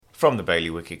From the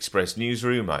Bailiwick Express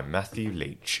newsroom, I'm Matthew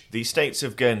Leach. The States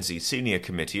of Guernsey Senior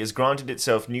Committee has granted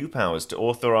itself new powers to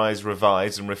authorise,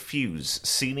 revise and refuse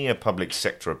senior public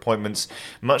sector appointments,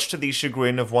 much to the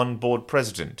chagrin of one board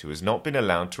president who has not been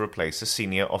allowed to replace a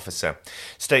senior officer.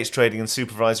 States Trading and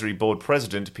Supervisory Board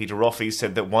President Peter Roffey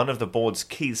said that one of the board's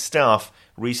key staff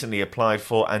recently applied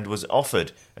for and was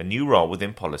offered a new role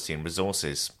within Policy and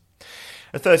Resources.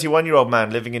 A 31-year-old man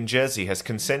living in Jersey has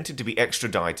consented to be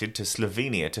extradited to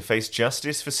Slovenia to face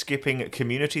justice for skipping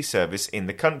community service in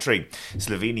the country.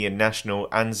 Slovenian national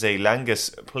Anže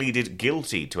Langas pleaded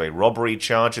guilty to a robbery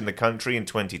charge in the country in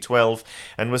 2012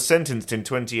 and was sentenced in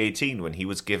 2018 when he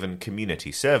was given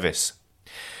community service.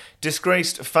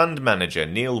 Disgraced fund manager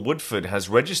Neil Woodford has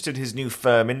registered his new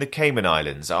firm in the Cayman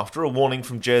Islands after a warning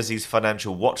from Jersey's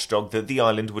financial watchdog that the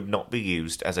island would not be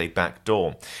used as a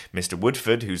backdoor. Mr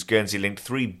Woodford, whose Guernsey-linked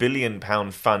 £3 billion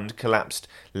fund collapsed,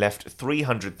 left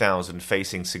 $300,000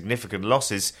 facing significant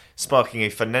losses, sparking a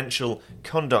Financial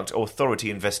Conduct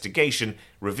Authority investigation,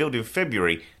 revealed in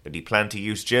February that he planned to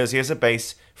use Jersey as a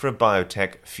base for a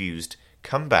biotech-fused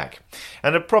comeback.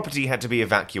 And a property had to be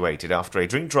evacuated after a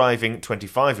drink-driving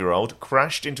 25-year-old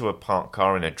crashed into a parked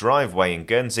car in a driveway in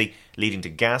Guernsey, leading to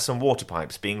gas and water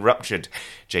pipes being ruptured.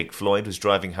 Jake Floyd was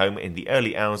driving home in the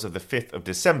early hours of the 5th of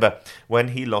December when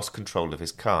he lost control of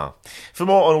his car. For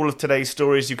more on all of today's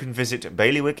stories, you can visit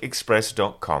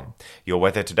bailiwickexpress.com. Your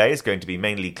weather today is going to be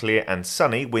mainly clear and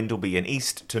sunny. Wind will be an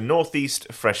east to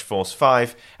northeast, fresh force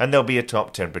 5, and there'll be a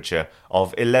top temperature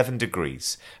of 11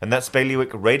 degrees. And that's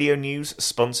Bailiwick Radio News,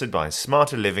 sponsored by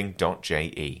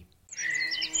smarterliving.je.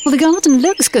 Well, the garden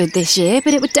looks good this year,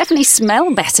 but it would definitely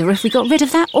smell better if we got rid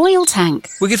of that oil tank.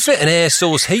 We could fit an air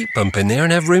source heat pump in there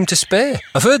and have room to spare.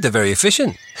 I've heard they're very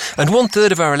efficient. And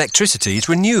 1/3 of our electricity is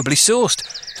renewably sourced.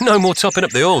 No more topping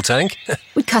up the oil tank.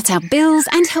 We'd cut our bills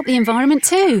and help the environment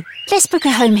too. Let's book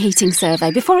a home heating survey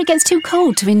before it gets too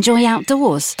cold to enjoy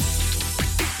outdoors.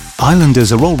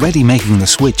 Islanders are already making the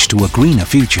switch to a greener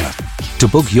future. To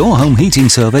book your home heating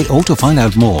survey or to find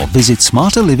out more, visit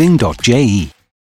smarterliving.je.